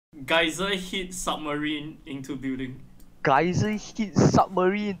Geyser hit submarine into building. Geyser hit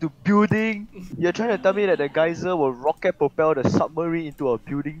submarine into building? You're trying to tell me that the geyser will rocket propel the submarine into a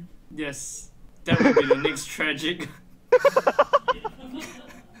building? Yes. That will be the next tragic.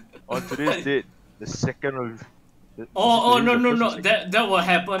 On today's date, the second of... No. That will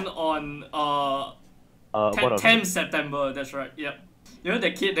happen on 10th September, that's right, yep. You know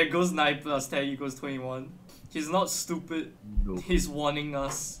the kid that goes 9 plus 10 equals 21? He's not stupid. No. He's warning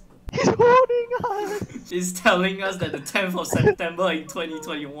us. He's warning us! He's telling us that the 10th of September in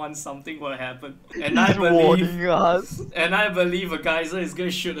 2021 something will happen. And He's warning us. And I believe a geyser is gonna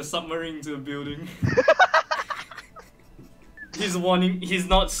shoot a submarine into a building. He's warning, he's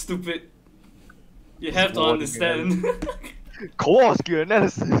not stupid. You have to understand. Kowalski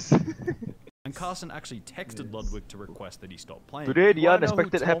analysis! And Carson actually texted Ludwig to request that he stop playing. Today the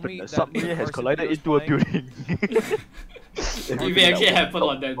unexpected happened. A submarine has collided into a building. If it actually happened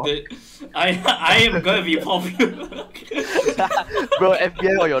on that day, I am gonna be popular. Bro,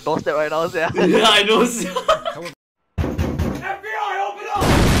 FBI on your doorstep right now, yeah. Yeah, I know. FBI, open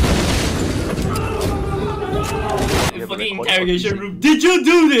up! Fucking interrogation room. Did you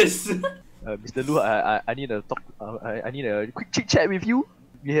do this? Mr. Lu, I need a talk. I need a quick chit chat with you.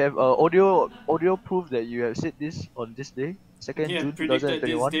 We have audio proof that you have said this on this day, 2nd June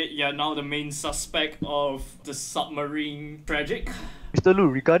 2021. This date, you are now the main suspect of the submarine tragic. Mr. Lu,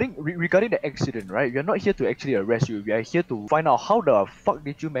 regarding the accident, right? We are not here to actually arrest you. We are here to find out how the fuck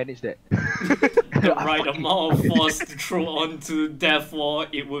did you manage that. The right amount of force to throw onto, therefore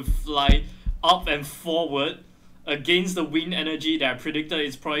it would fly up and forward against the wind energy that I predicted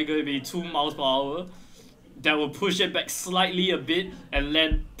is probably going to be 2 miles per hour. That will push it back slightly a bit and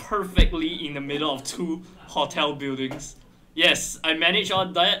land perfectly in the middle of 2 hotel buildings. Yes, I managed all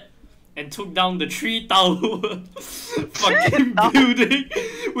that and took down the 3-tower fucking building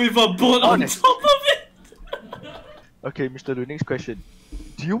with a boat on top of it. Okay, Mr. Lu, next question.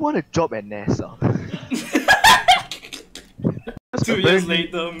 Do you want a job at NASA? 2 years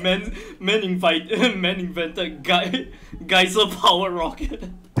later, man invented geyser powered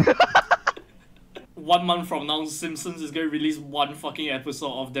rocket. 1 month from now, Simpsons is gonna release 1 fucking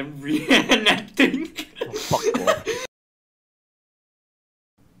episode of them reenacting. Oh, fuck off.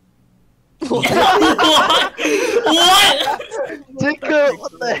 What? What? Jacob,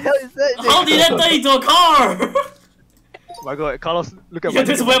 what the hell is that? Jacob? How did that turn into a car? Oh my god, Carlos, look at yeah,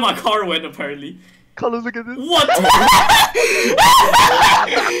 that's where my car went apparently. Carlos, look at this. What?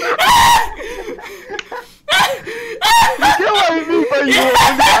 You get what I mean, but you won't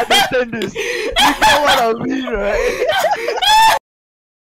understand this. You get what I mean, right?